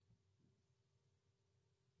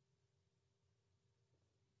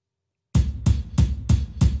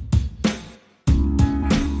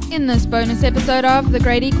In this bonus episode of The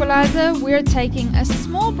Great Equalizer, we're taking a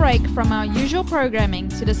small break from our usual programming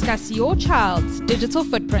to discuss your child's digital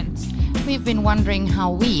footprint. We've been wondering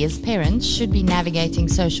how we as parents should be navigating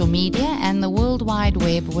social media and the World Wide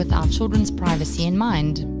Web with our children's privacy in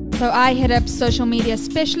mind. So I hit up social media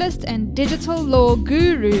specialist and digital law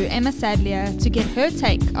guru Emma Sadlier to get her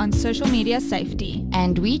take on social media safety.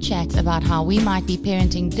 And we chat about how we might be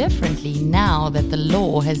parenting differently now that the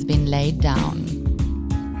law has been laid down.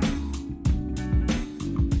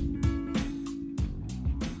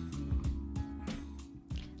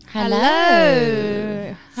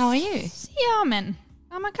 Hello. How are you? Yeah, man.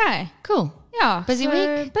 I'm okay. Cool. Yeah. Busy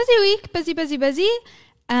week? Busy week. Busy.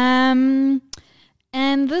 And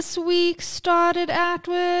this week started out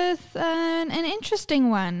with an interesting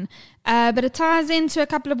one. But it ties into a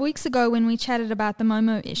couple of weeks ago when we chatted about the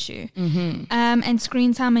Momo issue and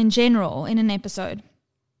screen time in general in an episode.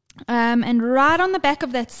 And right on the back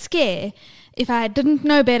of that scare, if I didn't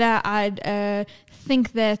know better, I'd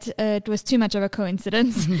think that it was too much of a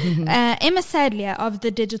coincidence. Emma Sadlier of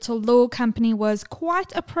the digital law company was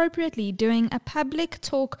quite appropriately doing a public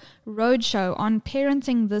talk roadshow on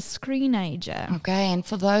parenting the screenager. Okay, and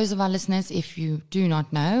for those of our listeners, if you do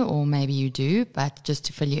not know, or maybe you do, but just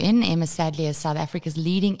to fill you in, Emma Sadlier is South Africa's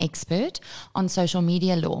leading expert on social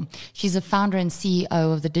media law. She's a founder and CEO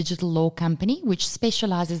of the digital law company, which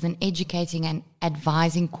specializes in educating and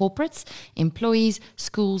advising corporates, employees,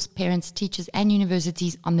 schools, parents, teachers, and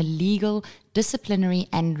universities on the legal, disciplinary,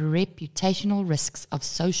 and reputational risks of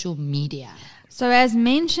social media. So as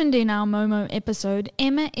mentioned in our Momo episode,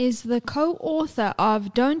 Emma is the co-author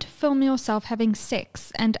of Don't Film Yourself Having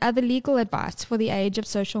Sex and Other Legal Advice for the Age of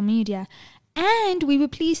Social Media. And we were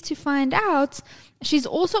pleased to find out she's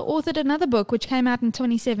also authored another book which came out in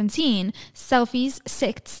 2017, Selfies,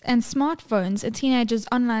 Sects, and Smartphones, A Teenager's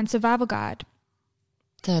Online Survival Guide.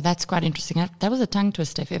 So that's quite interesting. That was a tongue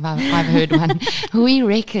twister if I've heard one. We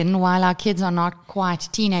reckon while our kids are not quite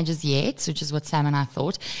teenagers yet, which is what Sam and I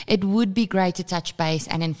thought, it would be great to touch base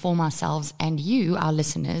and inform ourselves and you, our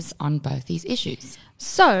listeners, on both these issues.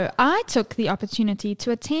 So I took the opportunity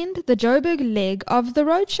to attend the Joburg leg of the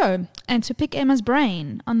roadshow and to pick Emma's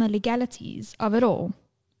brain on the legalities of it all.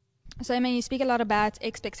 So Emma, you speak a lot about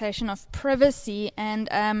expectation of privacy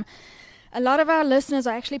and a lot of our listeners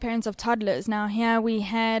are actually parents of toddlers. Now, here we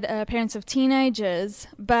had parents of teenagers,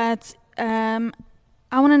 but I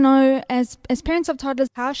want to know, as parents of toddlers,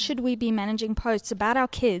 how should we be managing posts about our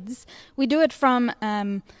kids? We do it from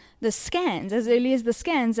the scans, as early as the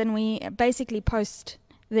scans, and we basically post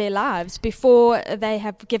their lives before they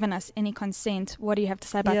have given us any consent. What do you have to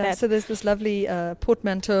say about that? So there's this lovely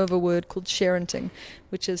portmanteau of a word called sharenting,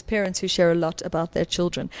 which is parents who share a lot about their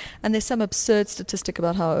children. And there's some absurd statistic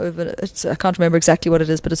about how I can't remember exactly what it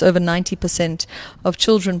is, but it's over 90% of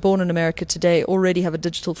children born in America today already have a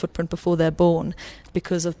digital footprint before they're born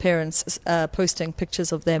because of parents posting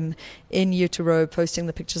pictures of them in utero, posting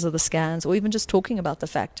the pictures of the scans, or even just talking about the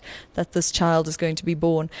fact that this child is going to be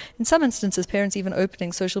born. In some instances, parents even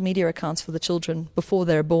opening social media accounts for the children before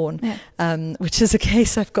they're born, which is a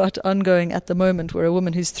case I've got ongoing at the moment where a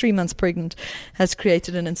woman who's 3 months pregnant has created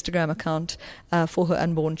an Instagram account for her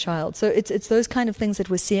unborn child. So it's those kind of things that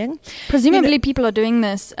we're seeing. Presumably people are doing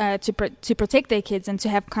this to protect their kids and to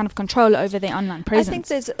have kind of control over their online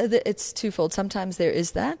presence. I think it's twofold. Sometimes there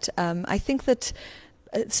is that. I think that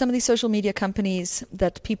some of these social media companies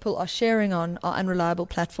that people are sharing on are unreliable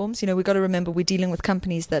platforms. You know, we've got to remember we're dealing with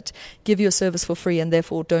companies that give you a service for free and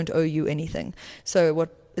therefore don't owe you anything. So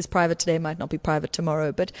what is private today might not be private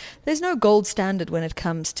tomorrow, but there's no gold standard when it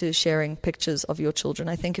comes to sharing pictures of your children.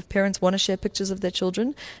 I think if parents want to share pictures of their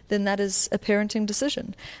children, then that is a parenting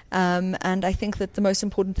decision. And I think that the most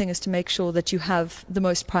important thing is to make sure that you have the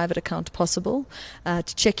most private account possible,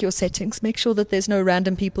 to check your settings, make sure that there's no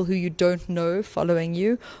random people who you don't know following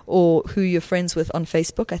you or who you're friends with on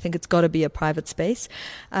Facebook. I think it's got to be a private space.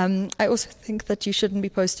 I also think that you shouldn't be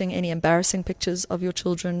posting any embarrassing pictures of your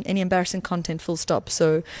children, any embarrassing content, full stop.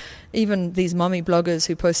 So even these mommy bloggers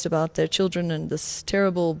who post about their children and this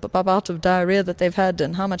terrible bout of diarrhea that they've had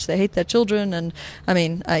and how much they hate their children, and I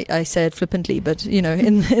mean, I say it flippantly, but you know,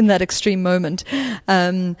 in that extreme moment,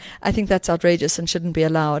 I think that's outrageous and shouldn't be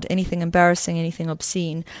allowed. Anything embarrassing, anything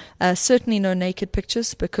obscene, certainly no naked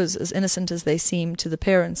pictures, because as innocent as they seem to the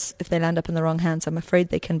parents, if they land up in the wrong hands, I'm afraid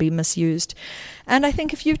they can be misused. And I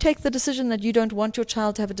think if you take the decision that you don't want your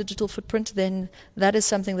child to have a digital footprint, then that is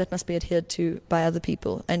something that must be adhered to by other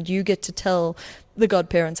people. And you get to tell the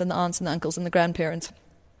godparents and the aunts and the uncles and the grandparents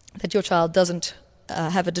that your child doesn't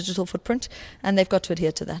have a digital footprint, and they've got to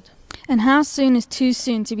adhere to that. And how soon is too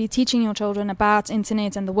soon to be teaching your children about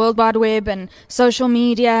internet and the World Wide Web and social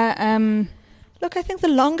media? Look, I think the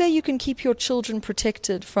longer you can keep your children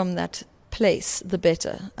protected from that place, the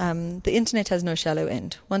better. The internet has no shallow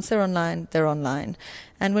end. Once they're online, they're online.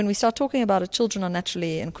 And when we start talking about it, children are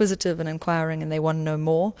naturally inquisitive and inquiring, and they want to know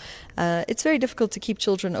more. It's very difficult to keep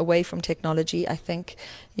children away from technology. I think,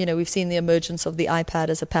 we've seen the emergence of the iPad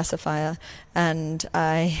as a pacifier, and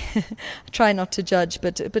I try not to judge,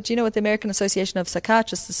 but you know what, the American Association of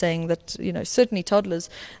Psychiatrists is saying that, certainly toddlers,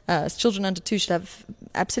 children under 2 should have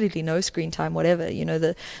absolutely no screen time, whatever.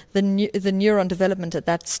 The neuron development at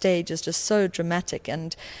that stage is just so dramatic,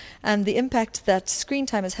 and the impact that screen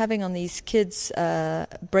time is having on these kids'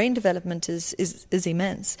 brain development is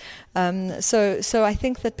immense. So I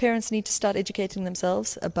think that parents need to start educating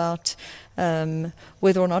themselves about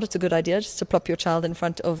whether or not it's a good idea just to plop your child in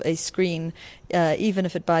front of a screen, even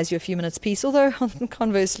if it buys you a few minutes peace. Although,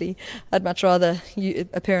 conversely, I'd much rather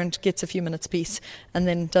a parent gets a few minutes peace and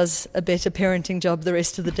then does a better parenting job the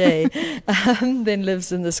rest of the day than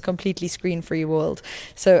lives in this completely screen-free world.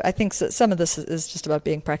 So I think some of this is just about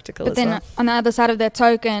being practical. But then on the other side of that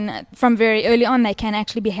token, from very early on, they can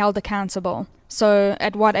actually be held accountable. So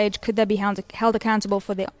at what age could they be held accountable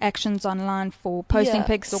for their actions online, for posting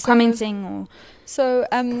pics or commenting? Or So,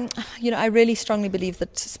 I really strongly believe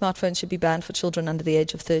that smartphones should be banned for children under the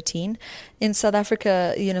age of 13. In South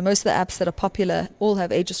Africa, most of the apps that are popular all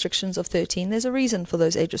have age restrictions of 13. There's a reason for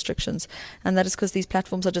those age restrictions, and that is because these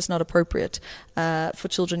platforms are just not appropriate for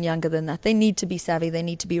children younger than that. They need to be savvy. They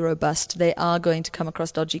need to be robust. They are going to come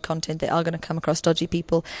across dodgy content. They are going to come across dodgy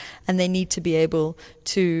people, and they need to be able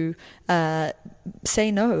to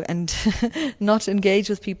say no and not engage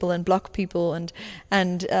with people and block people, and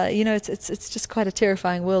it's just quite a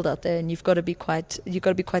terrifying world out there, and you've got to be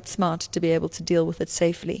quite smart to be able to deal with it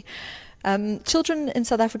safely. Children in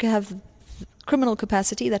South Africa have criminal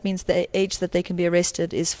capacity. That means the age that they can be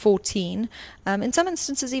arrested is 14. In some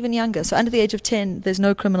instances, even younger. So under the age of 10, there's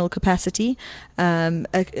no criminal capacity.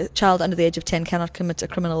 A child under the age of 10 cannot commit a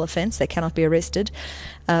criminal offense. They cannot be arrested.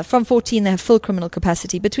 From 14, they have full criminal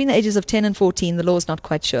capacity. Between the ages of 10 and 14, the law is not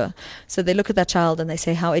quite sure. So they look at that child and they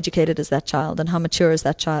say, how educated is that child and how mature is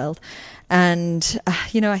that child? And,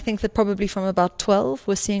 I think that probably from about 12,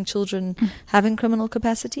 we're seeing children having criminal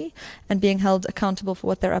capacity and being held accountable for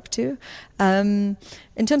what they're up to.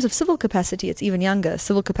 In terms of civil capacity, it's even younger.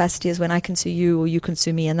 Civil capacity is when I can sue you or you can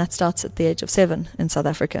sue me, and that starts at the age of 7 in South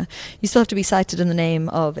Africa. You still have to be cited in the name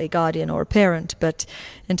of a guardian or a parent, but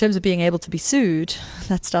in terms of being able to be sued,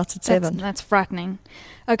 that starts at 7. That's frightening.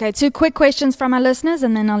 Okay, 2 quick questions from our listeners,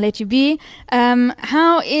 and then I'll let you be.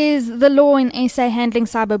 How is the law in SA handling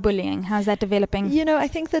cyberbullying? How's that developing? I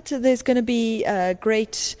think that there's going to be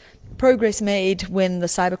great progress made when the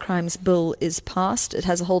Cybercrimes Bill is passed. It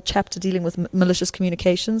has a whole chapter dealing with malicious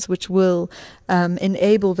communications, which will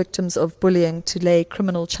enable victims of bullying to lay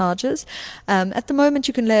criminal charges. At the moment,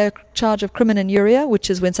 you can lay a charge of crimen injuria, which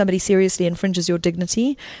is when somebody seriously infringes your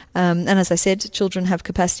dignity. And as I said, children have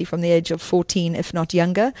capacity from the age of 14, if not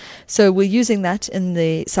younger. So we're using that in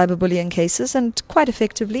the cyberbullying cases, and quite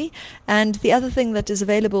effectively. And the other thing that is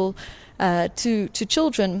available to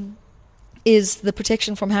children is the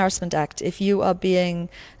Protection from Harassment Act. If you are being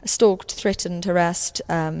stalked, threatened, harassed,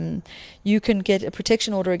 you can get a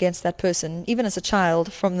protection order against that person, even as a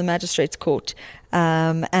child, from the magistrate's court.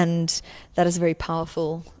 And that is a very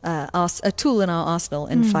powerful a tool in our arsenal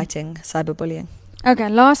in fighting cyberbullying. Okay,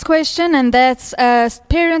 last question, and that's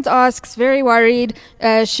parent asks, very worried,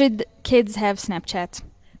 should kids have Snapchat?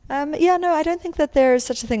 I don't think that there is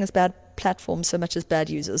such a thing as bad platforms so much as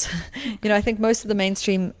bad users. I think most of the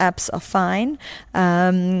mainstream apps are fine.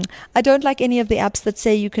 I don't like any of the apps that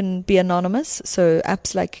say you can be anonymous, so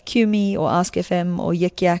apps like QMe or AskFM or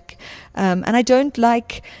Yik Yak. And I don't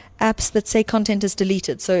like apps that say content is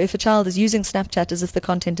deleted. So if a child is using Snapchat as if the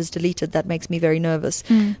content is deleted, that makes me very nervous.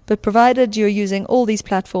 But provided you're using all these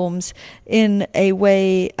platforms in a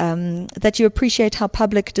way that you appreciate how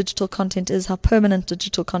public digital content is, how permanent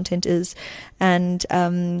digital content is, and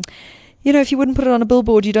if you wouldn't put it on a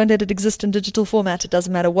billboard, you don't let it exist in digital format, it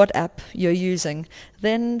doesn't matter what app you're using,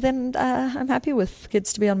 then I'm happy with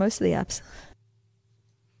kids to be on most of the apps.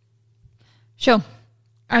 Sure.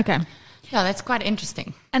 Okay. Yeah, that's quite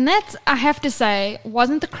interesting. And that, I have to say,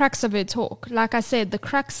 wasn't the crux of her talk. Like I said, the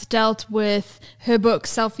crux dealt with her book,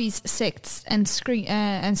 Selfies, Sex and Sex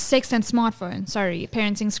and Smartphone,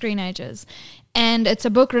 parenting screenagers. And it's a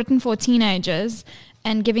book written for teenagers.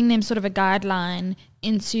 and giving them sort of a guideline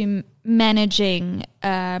into managing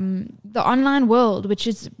the online world, which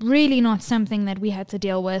is really not something that we had to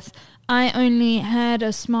deal with. I only had a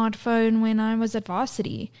smartphone when I was at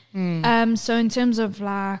varsity. So in terms of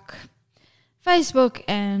like Facebook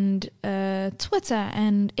and Twitter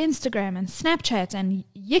and Instagram and Snapchat and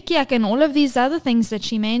Yik Yak and all of these other things that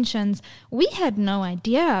she mentions, we had no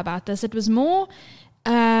idea about this. It was more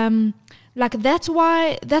like that's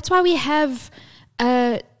why we have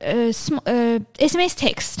SMS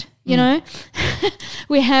text. You know,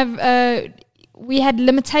 we had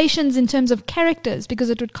limitations in terms of characters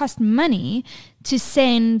because it would cost money to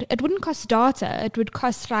send. It wouldn't cost data. It would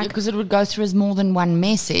cost like... Because it would go through as more than one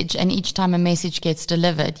message, and each time a message gets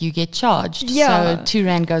delivered, you get charged. Yeah. So 2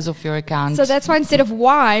 rand goes off your account. So that's why instead of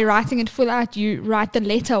Y, writing it full out, you write the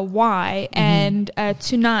letter Y and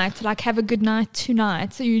tonight, like have a good night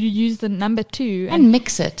tonight. So you use the number 2. And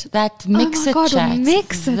mix it. That mix it chat.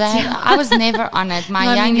 Mix it. I was never on it. My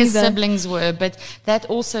No, me youngest neither. siblings were, but that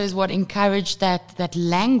also is what encouraged that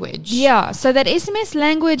language. Yeah, so that SMS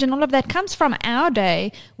language and all of that comes from our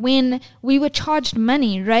day when we were charged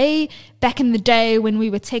money. Ray, back in the day when we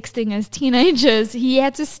were texting as teenagers, he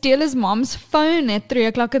had to steal his mom's phone at 3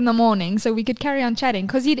 o'clock in the morning so we could carry on chatting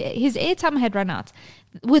because his airtime had run out.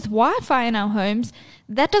 With Wi-Fi in our homes,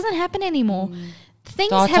 that doesn't happen anymore.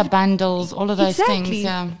 Data bundles, all of those exactly, things.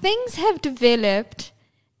 Yeah. Things have developed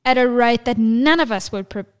at a rate that none of us were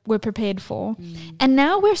prepared for. And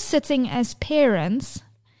now we're sitting as parents,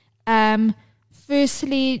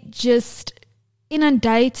 firstly, just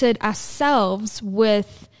inundated ourselves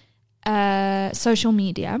with social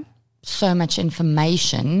media. So much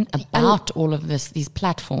information about all of these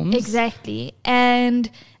platforms. Exactly. And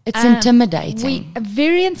it's intimidating.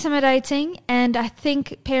 Very intimidating. And I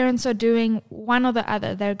think parents are doing one or the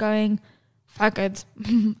other. They're going, fuck it.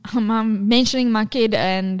 I'm mentioning my kid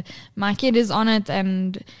and my kid is on it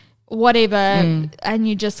and whatever. And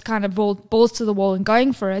you just kind of balls to the wall and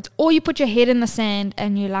going for it. Or you put your head in the sand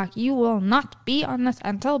and you're like, you will not be on this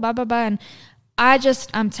until blah, blah, blah. And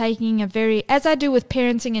I'm taking as I do with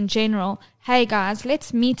parenting in general, hey guys,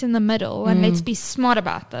 let's meet in the middle and let's be smart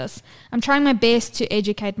about this. I'm trying my best to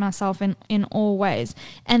educate myself in all ways.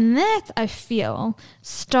 And that, I feel,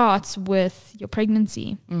 starts with your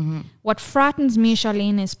pregnancy. What frightens me,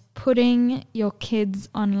 Charlene, is putting your kids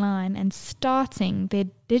online and starting their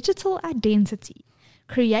digital identity,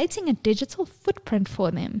 creating a digital footprint for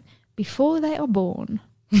them before they are born.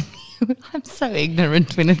 I'm so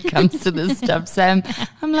ignorant when it comes to this stuff, Sam.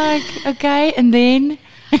 I'm like, okay, and then?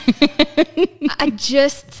 I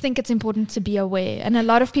just think it's important to be aware. And a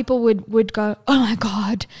lot of people would go, oh my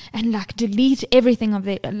God, and like delete everything of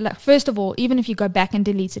it. Like, first of all, even if you go back and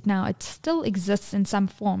delete it now, it still exists in some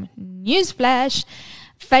form. Newsflash,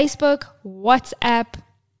 Facebook, WhatsApp,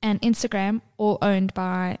 and Instagram, all owned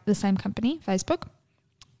by the same company, Facebook.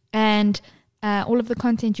 And all of the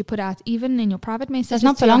content you put out, even in your private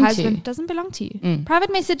messages to your husband, doesn't belong to you.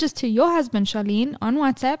 Private messages to your husband, Charlene, on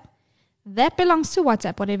WhatsApp, that belongs to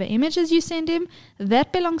WhatsApp. Whatever images you send him,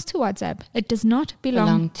 that belongs to WhatsApp. It does not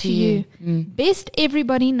belong to you. Best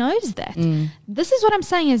everybody knows that. This is what I'm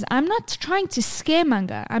saying is I'm not trying to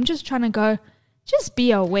scaremonger. I'm just trying to go, just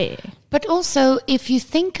be aware. But also, if you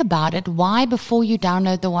think about it, why before you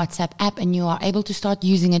download the WhatsApp app and you are able to start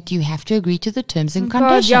using it, you have to agree to the terms and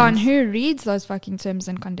conditions? God, yeah, and who reads those fucking terms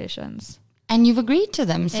and conditions? And you've agreed to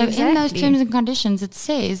them. So in those terms and conditions, it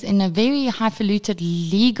says in a very highfalutin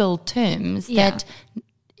legal terms that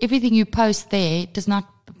everything you post there does not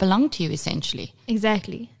belong to you, essentially.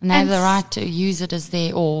 Exactly. And they have the right to use it as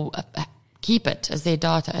their, or keep it as their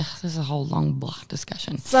data. This is a whole long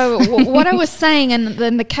discussion. So what I was saying, and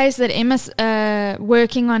then the case that Emma's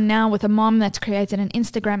working on now with a mom that's created an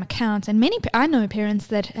Instagram account, and I know parents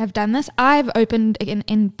that have done this. I've opened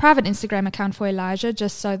in private Instagram account for Elijah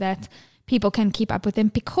just so that people can keep up with him,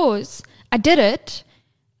 because I did it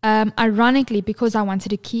ironically because I wanted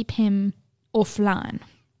to keep him offline.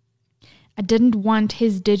 I didn't want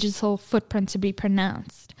his digital footprint to be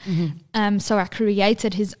pronounced. So I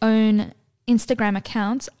created his own Instagram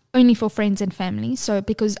account only for friends and family. So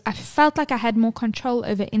because I felt like I had more control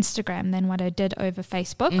over Instagram than what I did over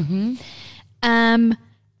Facebook.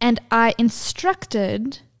 And I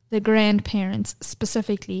instructed the grandparents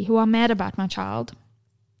specifically who are mad about my child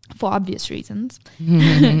for obvious reasons.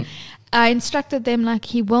 I instructed them, like,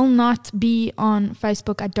 he will not be on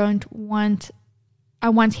Facebook. I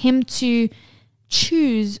want him to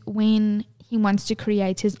choose when he wants to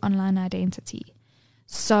create his online identity.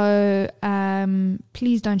 So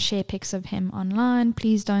please don't share pics of him online.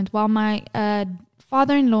 Please don't. Well, my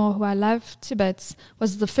father-in-law, who I love to bits,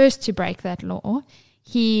 was the first to break that law.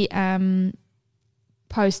 he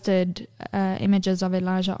posted images of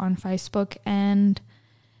Elijah on Facebook and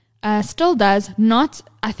still does.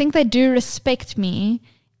 I think they do respect me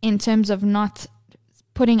in terms of not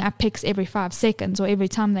putting up pics every 5 seconds or every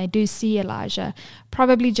time they do see Elijah.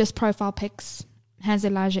 Probably just profile pics has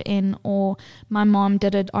Elijah in, or my mom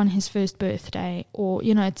did it on his first birthday, or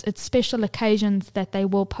it's special occasions that they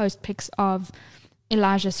will post pics of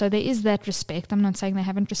Elijah. So there is that respect. I'm not saying they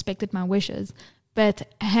haven't respected my wishes,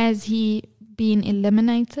 but has he been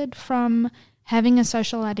eliminated from having a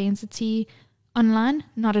social identity online?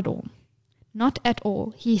 Not at all. Not at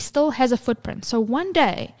all. He still has a footprint. So one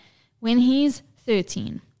day when he's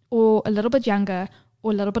 13 or a little bit younger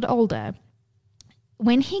or a little bit older,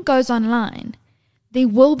 when he goes online, there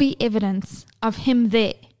will be evidence of him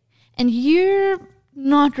there. And you're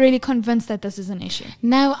not really convinced that this is an issue.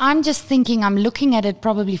 No, I'm just thinking I'm looking at it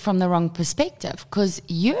probably from the wrong perspective, because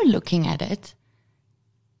you're looking at it.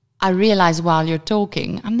 I realize while you're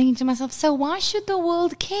talking, I'm thinking to myself, so why should the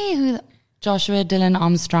world care who Joshua Dylan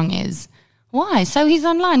Armstrong is? Why? So he's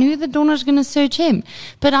online. Who the donor going to search him?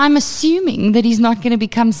 But I'm assuming that he's not going to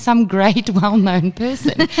become some great, well-known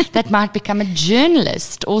person that might become a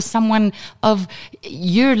journalist or someone of.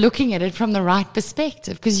 You're looking at it from the right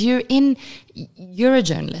perspective, because you're a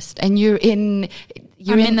journalist and you're in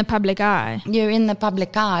the public eye. You're in the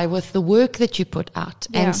public eye with the work that you put out,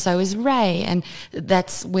 Yeah. and so is Ray, and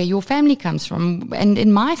that's where your family comes from. And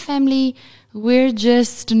in my family, we're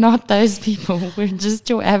just not those people. We're just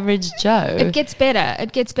your average Joe. It gets better.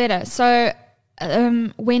 It gets better. So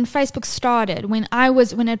when Facebook started, when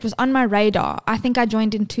it was on my radar, I think I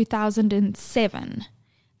joined in 2007.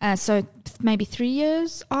 So maybe 3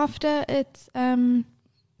 years after it, came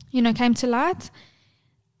to light.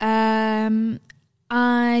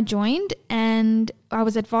 I joined and I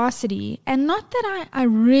was at varsity, and not that I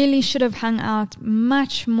really should have hung out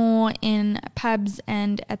much more in pubs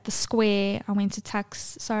and at the square. I went to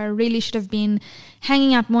Tux, so I really should have been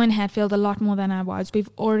hanging out more in Hatfield a lot more than I was. We've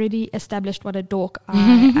already established what a dork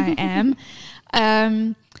I am.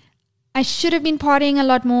 I should have been partying a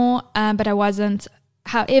lot more, but I wasn't.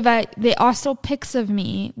 However, there are still pics of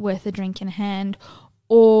me with a drink in hand,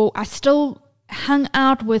 or I still hung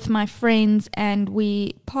out with my friends and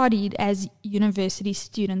we partied as university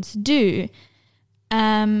students do.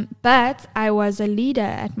 But I was a leader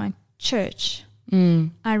at my church.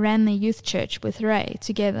 I ran the youth church with Ray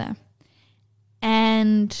together.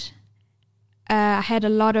 And I had a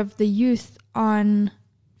lot of the youth on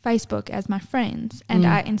Facebook as my friends. And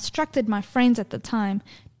I instructed my friends at the time,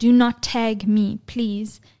 do not tag me,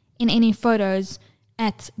 please, in any photos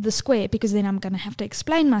at the square, because then I'm going to have to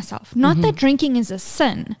explain myself. Not that drinking is a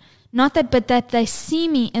sin, but that they see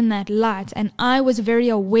me in that light. And I was very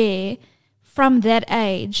aware from that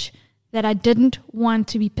age that I didn't want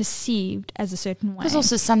to be perceived as a certain way. There's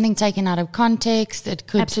also something taken out of context. It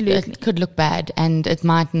could look bad, and it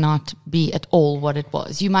might not be at all what it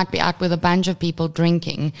was. You might be out with a bunch of people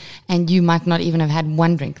drinking, and you might not even have had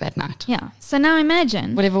one drink that night. Yeah. So now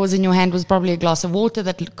imagine. Whatever was in your hand was probably a glass of water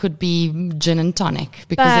that could be gin and tonic.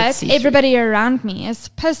 But everybody around me, as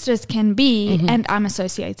pissed as can be, and I'm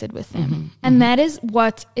associated with them. And that is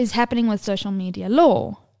what is happening with social media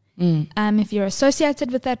law. If you're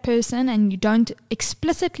associated with that person and you don't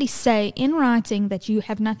explicitly say in writing that you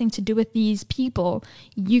have nothing to do with these people,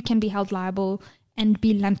 you can be held liable and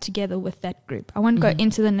be lumped together with that group. I won't go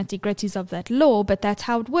into the nitty-gritties of that law, but that's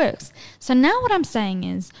how it works. So now what I'm saying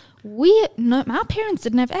is, our parents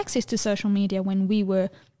didn't have access to social media when we were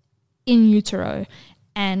in utero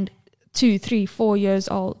and 2, 3, 4 years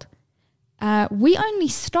old. We only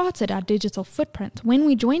started our digital footprint when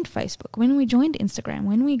we joined Facebook, when we joined Instagram,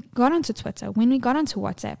 when we got onto Twitter, when we got onto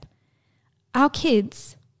WhatsApp. Our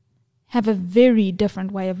kids have a very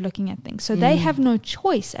different way of looking at things. So they have no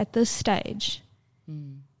choice at this stage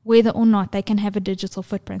whether or not they can have a digital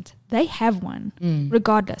footprint. They have one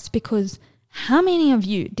regardless, because how many of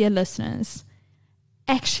you, dear listeners,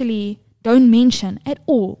 actually don't mention at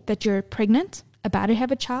all that you're pregnant, about to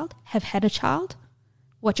have a child, have had a child,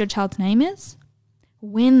 what your child's name is,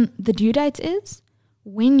 when the due date is,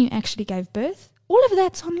 when you actually gave birth? All of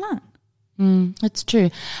that's online. It's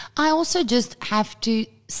true. I also just have to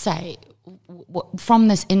say, from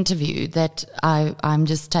this interview, that I'm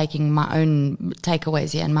just taking my own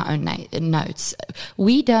takeaways here and my own notes.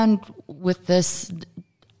 We don't, with this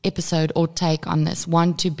episode or take on this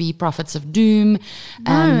want to be prophets of doom.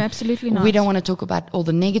 No, absolutely not. We don't want to talk about all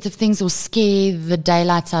the negative things or scare the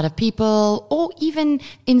daylights out of people or even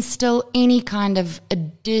instill any kind of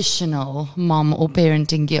additional mom or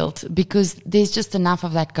parenting guilt, because there's just enough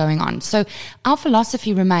of that going on. So our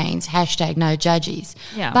philosophy remains #NoJudgies.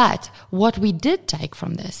 Yeah. But what we did take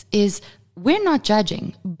from this is we're not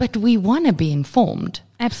judging, but we want to be informed.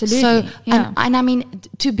 Absolutely. So, yeah. and I mean,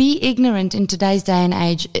 to be ignorant in today's day and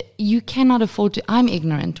age, you cannot afford to. I'm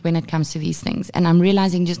ignorant when it comes to these things. And I'm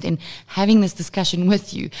realizing just in having this discussion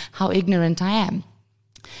with you how ignorant I am.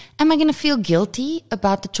 Am I going to feel guilty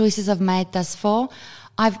about the choices I've made thus far?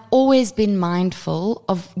 I've always been mindful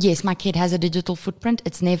of, yes, my kid has a digital footprint.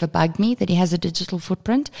 It's never bugged me that he has a digital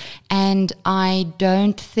footprint. And I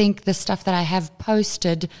don't think the stuff that I have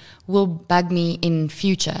posted will bug me in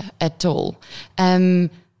future at all. I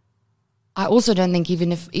also don't think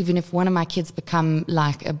even if one of my kids become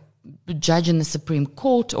like a judge in the Supreme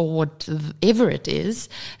Court or whatever it is,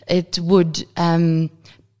 it would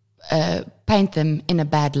paint them in a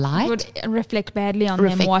bad light. Would reflect badly on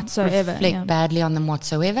them whatsoever. Reflect badly on them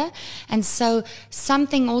whatsoever. And so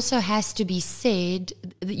something also has to be said.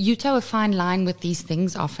 You toe a fine line with these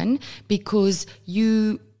things often because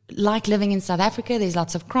you like living in South Africa. There's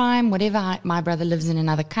lots of crime, whatever. My brother lives in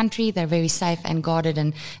another country. They're very safe and guarded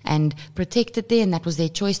and protected there, and that was their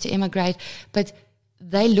choice to immigrate. But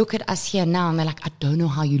they look at us here now and they're like, I don't know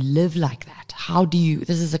how you live like that. How do you?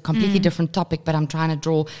 This is a completely different topic, but I'm trying to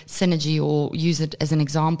draw synergy or use it as an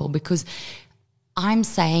example because I'm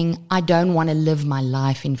saying I don't want to live my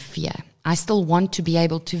life in fear. I still want to be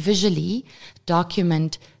able to visually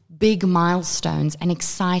document big milestones and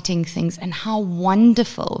exciting things, and how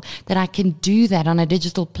wonderful that I can do that on a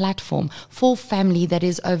digital platform for family that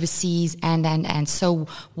is overseas and so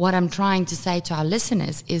what I'm trying to say to our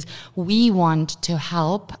listeners is we want to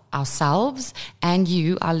help ourselves and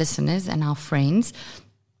you, our listeners and our friends,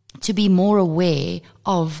 to be more aware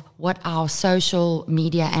of what our social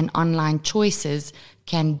media and online choices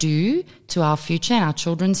can do to our future and our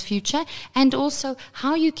children's future, and also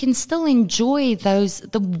how you can still enjoy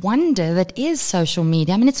the wonder that is social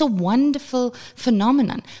media. I mean, it's a wonderful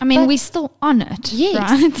phenomenon. I mean, we're still on it, yes,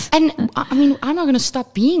 right? And I mean, I'm not going to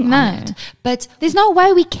stop being on it, but there's no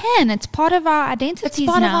way we can. It's part of our identities It's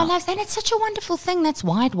part now. of our lives, and it's such a wonderful thing. That's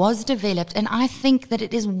why it was developed, and I think that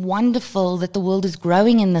it is wonderful that the world is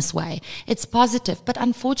growing in this way. It's positive, but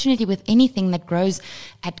unfortunately with anything that grows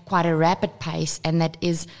at quite a rapid pace and that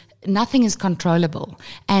is nothing is controllable,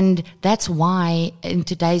 and that's why in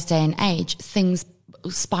today's day and age things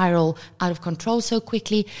spiral out of control so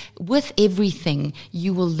quickly. With everything,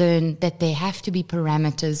 you will learn that there have to be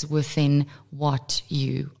parameters within what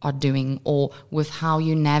you are doing or with how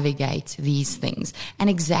you navigate these things. And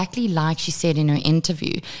exactly like she said in her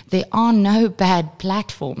interview, there are no bad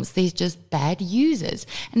platforms, there's just bad users.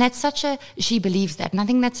 And that's she believes that, and I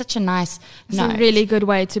think that's such a nice note. It's a really good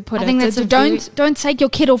way to put I it. think that's Don't take your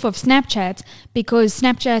kid off of Snapchat because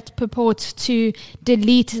Snapchat purports to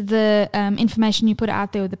delete the information you put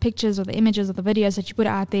out there, or the pictures or the images or the videos that you put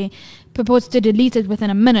out there, purports to delete it within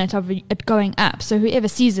a minute of it going up. So whoever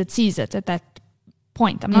sees it at that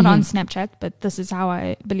point. I'm not on Snapchat, but this is how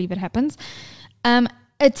I believe it happens.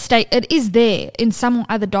 It is there in some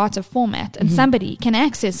other data format, and somebody can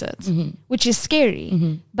access it, which is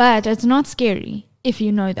scary. But it's not scary if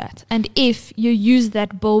you know that, and if you use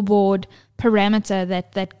that billboard parameter,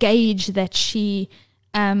 that gauge that she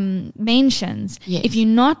mentions. Yes. If you're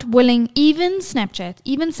not willing, even Snapchat,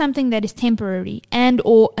 even something that is temporary and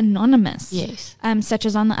or anonymous, Yes. Such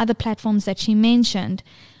as on the other platforms that she mentioned,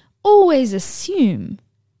 always assume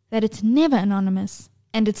that it's never anonymous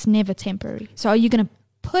and it's never temporary. So are you going to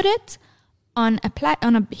put it on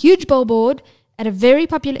a huge billboard at a very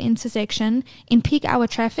popular intersection in peak hour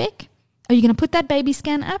traffic? Are you going to put that baby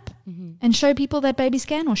scan up and show people that baby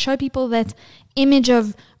scan, or show people that image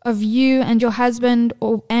of you and your husband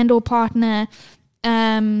or partner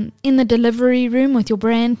in the delivery room with your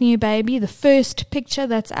brand new baby, the first picture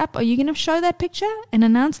that's up? Are you going to show that picture and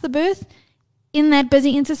announce the birth in that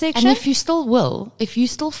busy intersection? And if you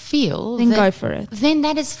still feel, then go for it. Then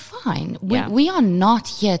that is fine. Yeah. We are not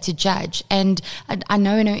here to judge. And I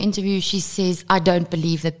know in her interview she says, I don't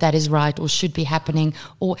believe that is right or should be happening.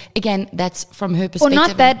 Or again, that's from her perspective.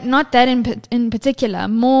 Or not that in particular.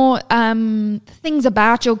 More things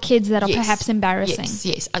about your kids that are perhaps embarrassing.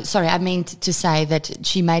 Yes. Sorry, I meant to say that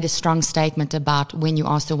she made a strong statement about when you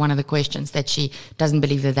asked her one of the questions that she doesn't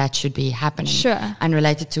believe that should be happening. Sure.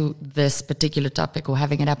 Unrelated to this particular topic or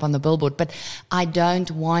having it up on the billboard. But I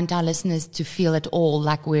don't want our listeners to feel at all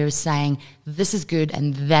like we're saying this is good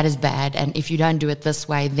and that is bad, and if you don't do it this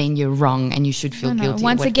way, then you're wrong and you should feel guilty.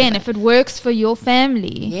 Once again, if it works for your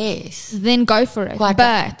family, yes, then go for it. Quite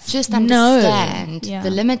but just understand the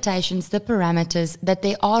limitations, the parameters, that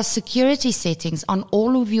there are security settings on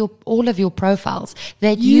all of your profiles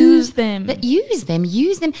that use them. Use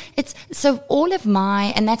them. It's so all of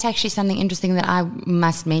my, and that's actually something interesting that I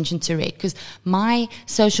must mention to Red, because my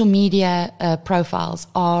social media profiles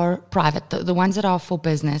are private. The ones that are for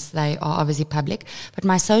business, they are obviously public, but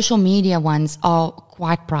my social media ones are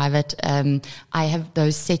quite private. I have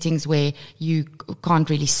those settings where you can't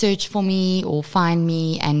really search for me or find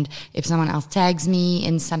me, and if someone else tags me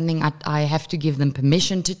in something, I have to give them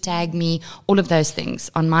permission to tag me. All of those things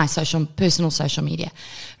on my personal social media.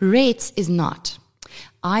 Red's is not.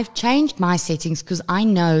 I've changed my settings because I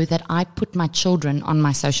know that I put my children on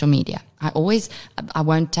my social media. I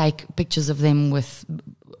won't take pictures of them with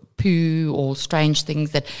poo or strange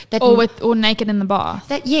things or naked in the bath.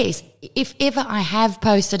 That yes, if ever I have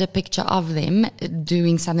posted a picture of them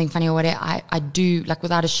doing something funny or whatever, I do, like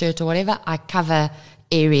without a shirt or whatever, I cover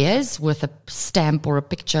areas with a stamp or a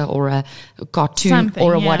picture or a cartoon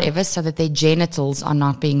or whatever, so that their genitals are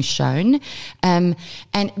not being shown. And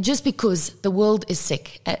just because the world is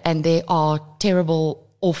sick and there are terrible,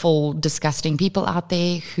 awful, disgusting people out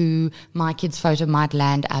there who my kid's photo might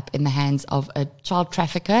land up in the hands of a child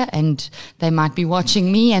trafficker, and they might be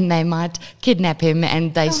watching me and they might kidnap him,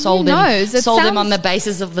 and they sold him on the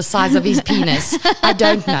basis of the size of his penis. I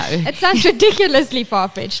don't know. It sounds ridiculously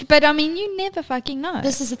far-fetched, but I mean, you never fucking know.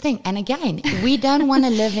 This is the thing. And again, we don't want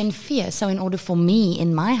to live in fear. So in order for me,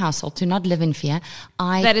 in my household, to not live in fear,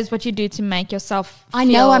 that is what you do to make yourself I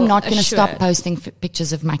know I'm not going to stop posting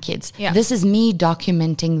pictures of my kids. Yeah. This is me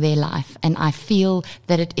documenting their life, and I feel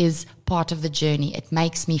that it is part of the journey. It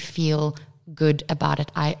makes me feel good about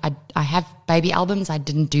it. I have baby albums. I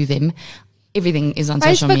didn't do them. Everything is on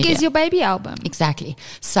social media. Facebook is your baby album. Exactly.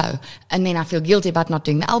 So, and then I feel guilty about not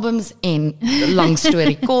doing the albums, in long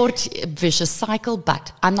story short, vicious cycle,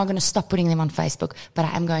 but I'm not going to stop putting them on Facebook, but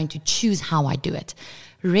I am going to choose how I do it.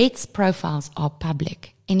 Red's profiles are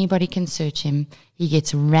public. Anybody can search him. He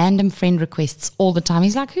gets random friend requests all the time.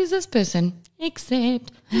 He's like, who's this person?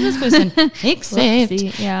 Accept. Who's this person?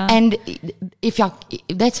 Accept. Yeah. And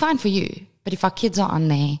that's fine for you. But if our kids are on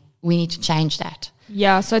there, we need to change that.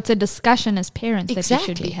 Yeah, so it's a discussion as parents that you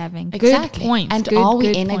should be having. Exactly. Good point. And are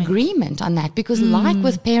we in agreement on that? Because like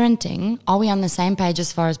with parenting, are we on the same page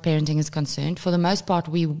as far as parenting is concerned? For the most part,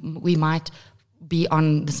 we might be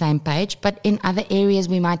on the same page, but in other areas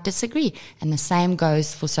we might disagree. And the same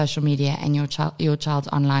goes for social media and your child's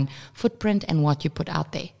online footprint and what you put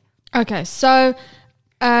out there. Okay, so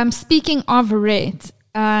speaking of Red,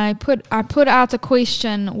 I put out a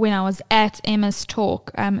question when I was at Emma's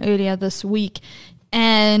talk earlier this week,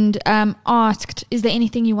 and asked, is there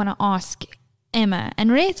anything you want to ask Emma? And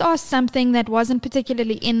Red asked something that wasn't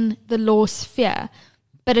particularly in the law sphere,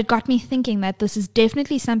 but it got me thinking that this is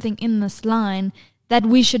definitely something in this line that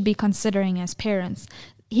we should be considering as parents.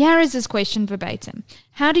 Here is his question verbatim.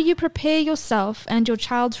 How do you prepare yourself and your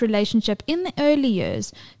child's relationship in the early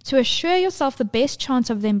years to assure yourself the best chance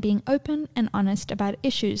of them being open and honest about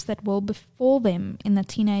issues that will befall them in the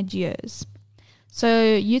teenage years?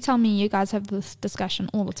 So you tell me, you guys have this discussion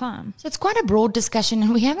all the time. So it's quite a broad discussion,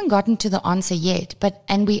 and we haven't gotten to the answer yet,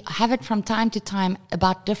 and we have it from time to time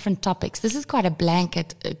about different topics. This is quite a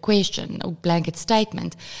blanket question or blanket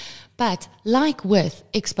statement. But like with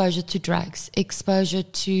exposure to drugs, exposure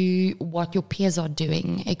to what your peers are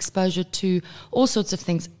doing, exposure to all sorts of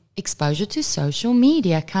things, exposure to social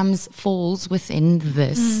media falls within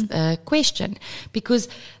this question, because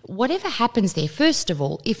whatever happens there, first of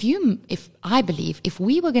all, if I believe if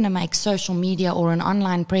we were going to make social media or an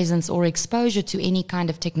online presence or exposure to any kind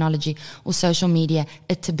of technology or social media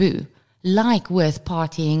a taboo, like with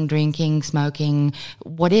partying, drinking, smoking,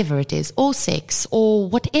 whatever it is, or sex, or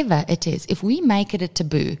whatever it is, if we make it a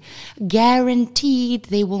taboo, guaranteed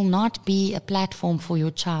there will not be a platform for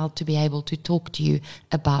your child to be able to talk to you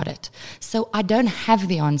about it. So I don't have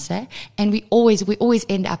the answer, and we always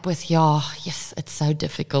end up with, yes, it's so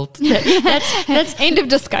difficult. That's end of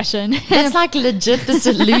discussion. That's like legit the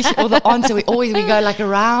solution or the answer. We go like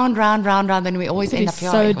around, then we always end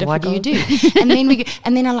up, what do you do? And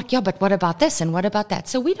then I'm like, but what about this and what about that?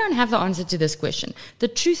 So we don't have the answer to this question. The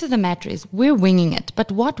truth of the matter is we're winging it,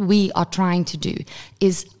 but what we are trying to do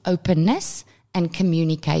is openness and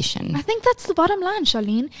communication. I think that's the bottom line,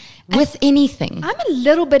 Charlene. With anything. I'm a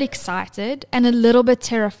little bit excited and a little bit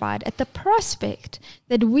terrified at the prospect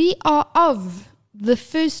that we are of the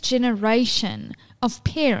first generation of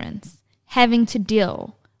parents having to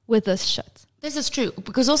deal with this shit. This is true,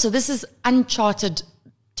 because also this is uncharted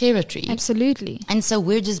territory. Absolutely. And so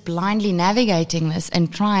we're just blindly navigating this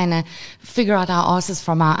and trying to figure out our asses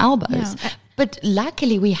from our elbows. Yeah. But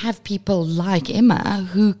luckily we have people like Emma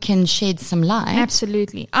who can shed some light.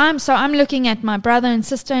 Absolutely. I'm looking at my brother and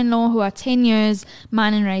sister-in-law who are 10 years,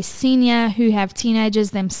 mine and Ray's senior, who have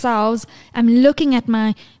teenagers themselves. I'm looking at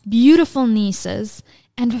my beautiful nieces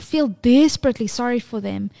and I feel desperately sorry for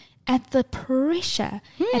them at the pressure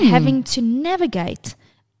at having to navigate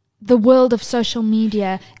the world of social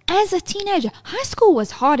media as a teenager. High school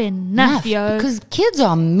was hard enough, yo. Because kids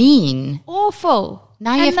are mean. Awful.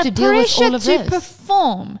 Now you have to deal with all of the pressure this. to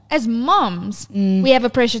perform. As moms, we have a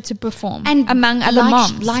pressure to perform. And among other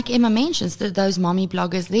moms. Like Emma mentions, those mommy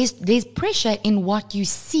bloggers, there's pressure in what you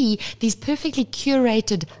see, these perfectly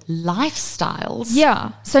curated lifestyles.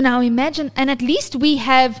 Yeah. So now imagine, and at least we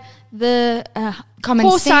have the Common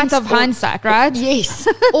foresight sense of hindsight, right? Yes.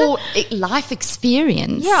 Or life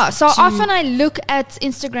experience. Yeah. So often I look at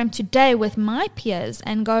Instagram today with my peers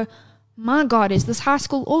and go, my God, is this high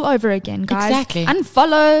school all over again, guys? Exactly.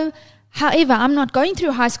 Unfollow. However, I'm not going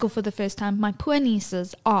through high school for the first time. My poor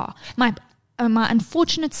nieces are. My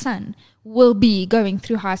unfortunate son will be going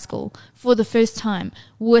through high school for the first time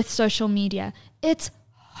with social media. It's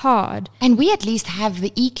hard. And we at least have the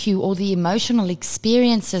EQ or the emotional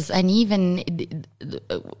experiences and even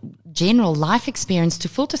general life experience to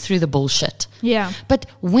filter through the bullshit. Yeah. But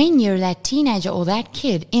when you're that teenager or that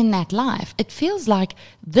kid in that life, it feels like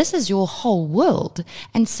this is your whole world.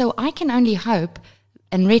 And so I can only hope,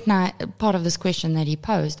 and Rhett and I, part of this question that he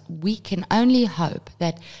posed, we can only hope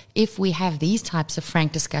that if we have these types of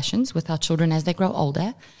frank discussions with our children as they grow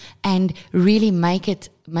older and really make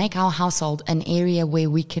our household an area where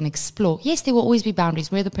we can explore. Yes, there will always be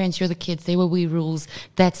boundaries. We're the parents, you're the kids, there will be rules.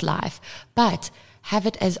 That's life. But have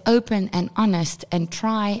it as open and honest and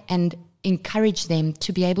try and encourage them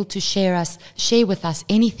to be able to share with us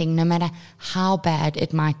anything, no matter how bad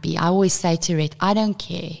it might be. I always say to Rhett, I don't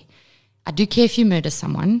care. I do care if you murder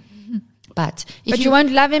someone, but you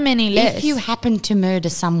won't love him any less. If you happen to murder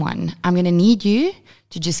someone, I'm going to need you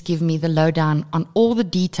to just give me the lowdown on all the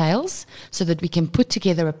details so that we can put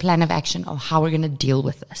together a plan of action of how we're going to deal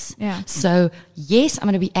with this. Yeah. So, yes, I'm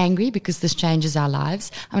going to be angry because this changes our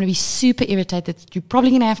lives. I'm going to be super irritated that you're probably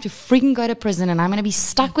going to have to freaking go to prison and I'm going to be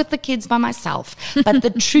stuck with the kids by myself. But the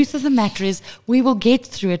truth of the matter is we will get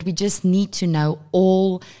through it. We just need to know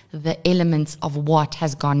all the elements of what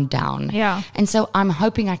has gone down. Yeah. And so I'm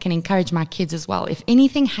hoping I can encourage my kids as well. If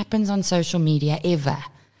anything happens on social media ever,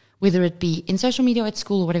 whether it be in social media or at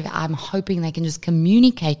school or whatever, I'm hoping they can just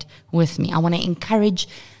communicate with me. I want to encourage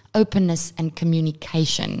openness and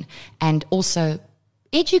communication and also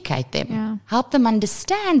educate them, help them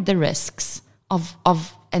understand the risks of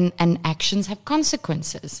and actions have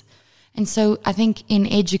consequences. And so I think in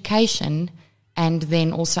education and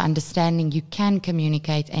then also understanding you can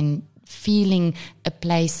communicate and feeling a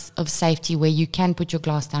place of safety where you can put your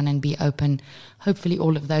glass down and be open. Hopefully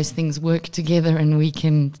all of those things work together and we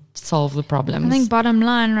can solve the problems. I think bottom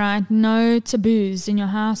line, right? No taboos in your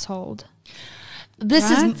household.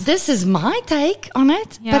 This is my take on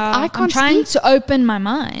it, Yeah, but I can't I'm trying speak. to open my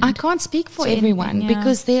mind. I can't speak for to everyone anything, yeah.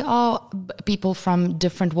 because there are people from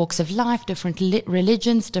different walks of life, different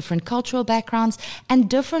religions, different cultural backgrounds, and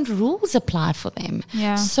different rules apply for them.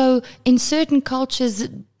 Yeah. So in certain cultures,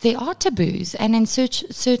 there are taboos, and in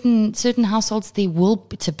certain households,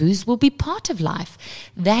 taboos will be part of life.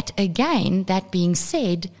 That being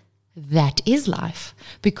said, that is life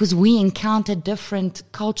because we encounter different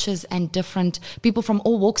cultures and different people from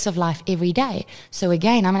all walks of life every day. So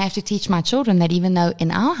again, I'm going to have to teach my children that even though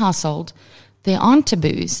in our household there aren't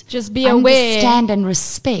taboos, just be aware, understand and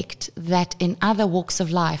respect that in other walks of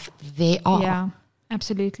life there are. Yeah,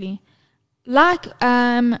 absolutely. Like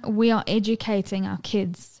we are educating our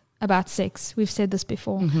kids about sex. We've said this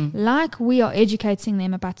before. Mm-hmm. Like we are educating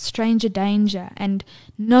them about stranger danger and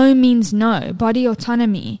no means no, body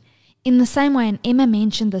autonomy. In the same way, and Emma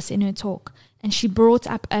mentioned this in her talk, and she brought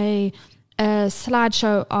up a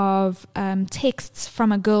slideshow of texts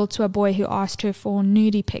from a girl to a boy who asked her for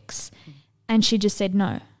nudie pics, and she just said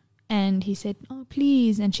no. And he said, "Oh,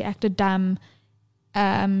 please," and she acted dumb.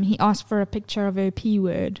 He asked for a picture of her P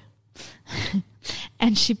word,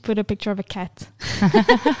 and she put a picture of a cat.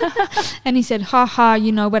 And he said, "Ha ha,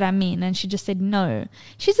 you know what I mean," and she just said no.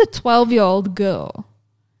 She's a 12-year-old girl.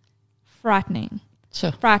 Frightening.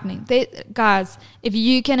 Sure. Frightening. Guys, if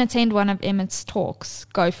you can attend one of Emmett's talks,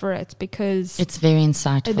 go for it because it's very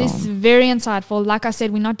insightful. It is very insightful. Like I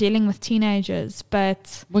said, we're not dealing with teenagers,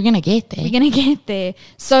 but we're going to get there.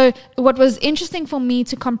 So what was interesting for me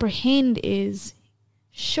to comprehend is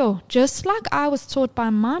Sure, just like I was taught by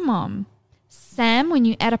my mom. Sam, when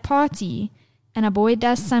you're at a party and a boy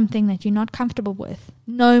does something that you're not comfortable with,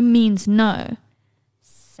 no means no.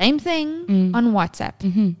 Same thing on WhatsApp.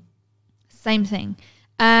 Mm-hmm. Same thing.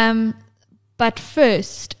 But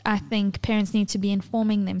first, I think parents need to be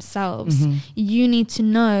informing themselves. Mm-hmm. You need to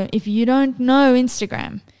know. If you don't know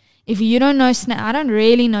Instagram, if you don't know I don't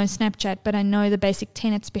really know Snapchat, but I know the basic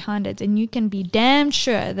tenets behind it. And you can be damn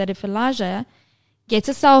sure that if Elijah gets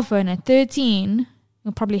a cell phone at 13,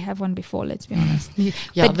 he'll probably have one before, let's be honest.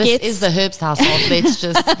 Yeah, But this is the Herbst household. Let's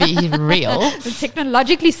just be real. The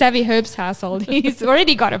technologically savvy Herbst household. He's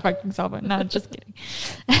already got a fucking cell phone. No, just kidding.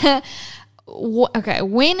 Okay,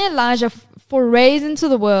 when Elijah forays into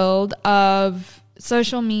the world of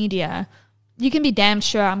social media, you can be damn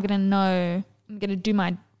sure I'm going to do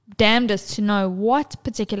my damnedest to know what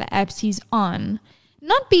particular apps he's on.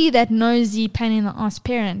 Not be that nosy, pain in the ass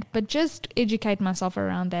parent, but just educate myself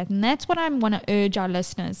around that. And that's what I want to urge our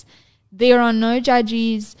listeners. There are no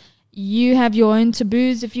judges. You have your own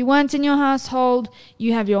taboos if you want in your household.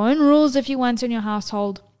 You have your own rules if you want in your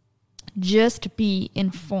household. Just be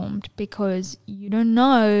informed, because you don't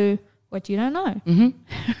know what you don't know.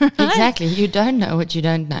 Mm-hmm. Right? Exactly. You don't know what you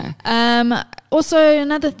don't know. Also,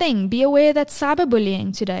 another thing, be aware that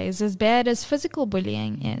cyberbullying today is as bad as physical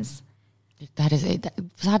bullying is. That is it.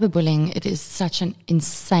 Cyberbullying, it is such an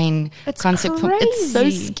insane concept. Crazy. It's so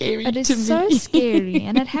scary It is to me. so scary,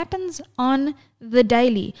 and it happens on the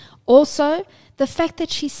daily. Also, the fact that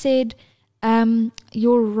she said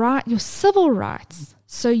your civil rights,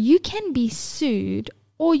 so you can be sued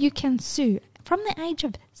or you can sue from the age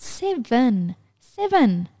of 7.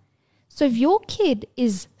 So if your kid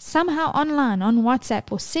is somehow online on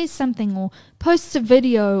WhatsApp or says something or posts a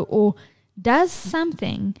video or does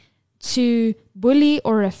something to bully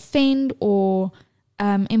or offend or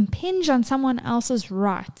impinge on someone else's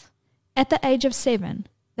right at the age of 7,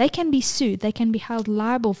 they can be sued. They can be held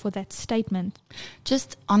liable for that statement.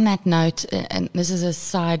 Just on that note, and this is a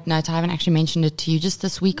side note, I haven't actually mentioned it to you. Just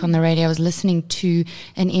this week on the radio, I was listening to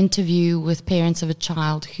an interview with parents of a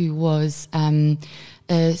child who was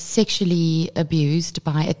sexually abused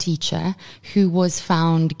by a teacher who was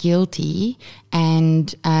found guilty,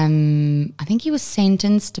 and I think he was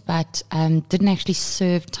sentenced but didn't actually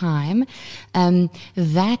serve time.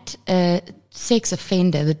 That sex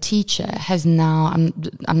offender, the teacher, has now,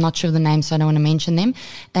 I'm not sure of the name, so I don't want to mention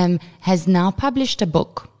them, has now published a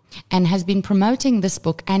book and has been promoting this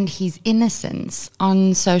book and his innocence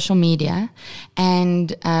on social media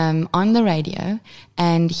and on the radio.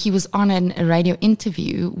 And he was on a radio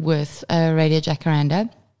interview with Radio Jacaranda,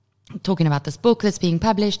 talking about this book that's being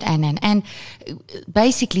published and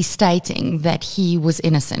basically stating that he was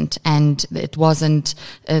innocent and it wasn't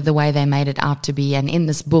the way they made it out to be. And in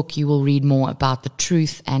this book, you will read more about the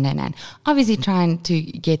truth and obviously trying to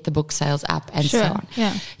get the book sales up and so on.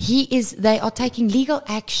 Yeah. They are taking legal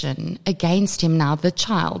action against him now, the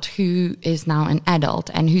child who is now an adult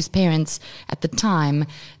and whose parents at the time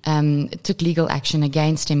took legal action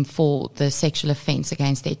against him for the sexual offense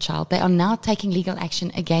against their child. They are now taking legal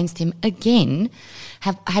action against him again,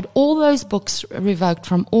 have had all those books revoked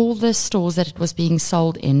from all the stores that it was being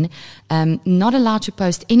sold in, not allowed to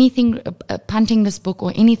post anything, punting this book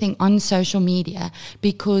or anything on social media,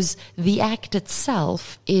 because the act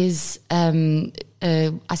itself is, I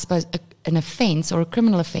suppose, an offense or a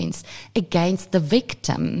criminal offense against the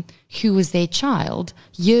victim who was their child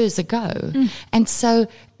years ago. And so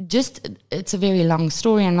it's a very long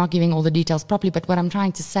story. I'm not giving all the details properly, but what I'm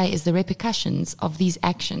trying to say is the repercussions of these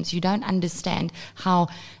actions. You don't understand how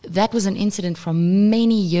that was an incident from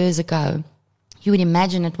many years ago. You would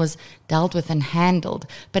imagine it was dealt with and handled,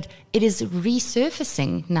 but it is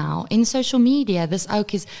resurfacing now in social media. This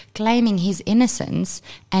oak is claiming his innocence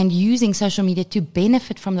and using social media to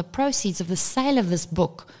benefit from the proceeds of the sale of this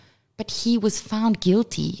book. But he was found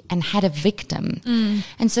guilty and had a victim.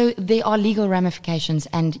 And so there are legal ramifications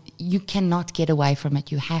and you cannot get away from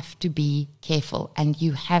it. You have to be careful, and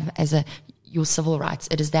you have your civil rights.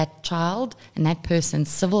 It is that child and that person's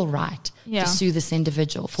civil right to sue this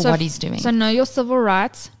individual for what he's doing. So know your civil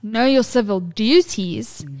rights, know your civil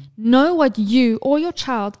duties, know what you or your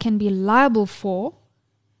child can be liable for,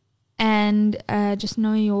 and just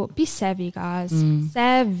know be savvy, guys.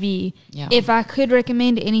 Savvy. Yeah. If I could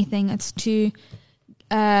recommend anything, it's to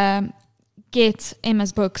get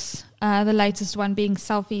Emma's books, the latest one being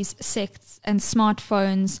Selfies, Sex, and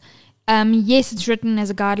Smartphones. Yes, it's written as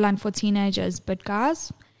a guideline for teenagers, but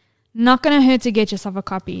guys, not going to hurt to get yourself a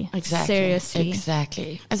copy. Exactly. Seriously.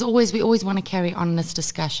 Exactly. As always, we always want to carry on this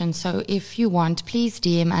discussion. So if you want, please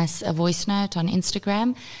DM us a voice note on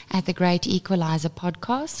Instagram at The Great Equalizer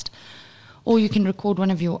Podcast, or you can record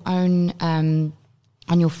one of your own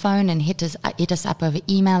on your phone and hit us up over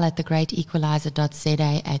email at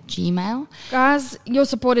thegreatequalizer.za@gmail. Guys, your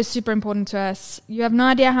support is super important to us. You have no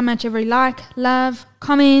idea how much every like, love,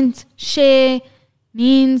 comment, share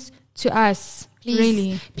means to us.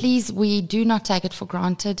 Please, we do not take it for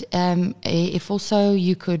granted. If also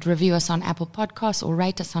you could review us on Apple Podcasts or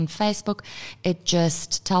rate us on Facebook, it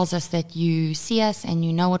just tells us that you see us and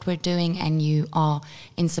you know what we're doing and you are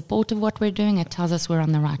in support of what we're doing. It tells us we're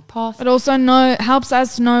on the right path. It also helps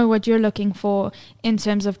us know what you're looking for in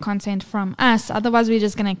terms of content from us. Otherwise, we're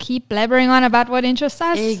just going to keep blabbering on about what interests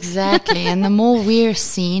us. Exactly. And the more we're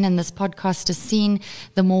seen and this podcast is seen,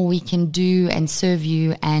 the more we can do and serve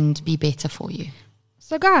you and be better for you.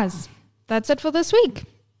 So guys, that's it for this week.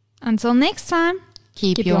 Until next time,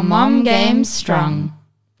 keep your mom game strong.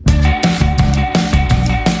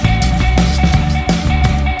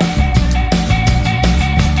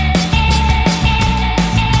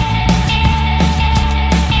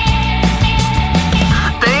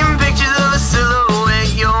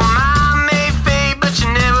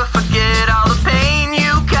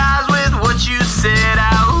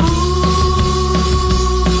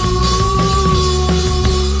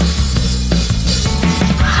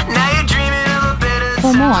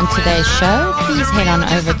 For more on today's show, please head on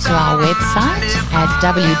over to our website at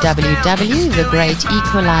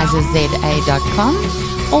www.thegreatequalizerza.com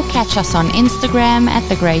or catch us on Instagram at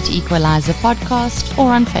The Great Equalizer Podcast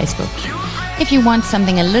or on Facebook. If you want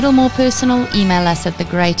something a little more personal, email us at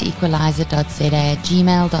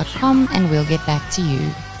thegreatequalizer.za@gmail.com and we'll get back to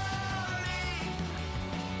you.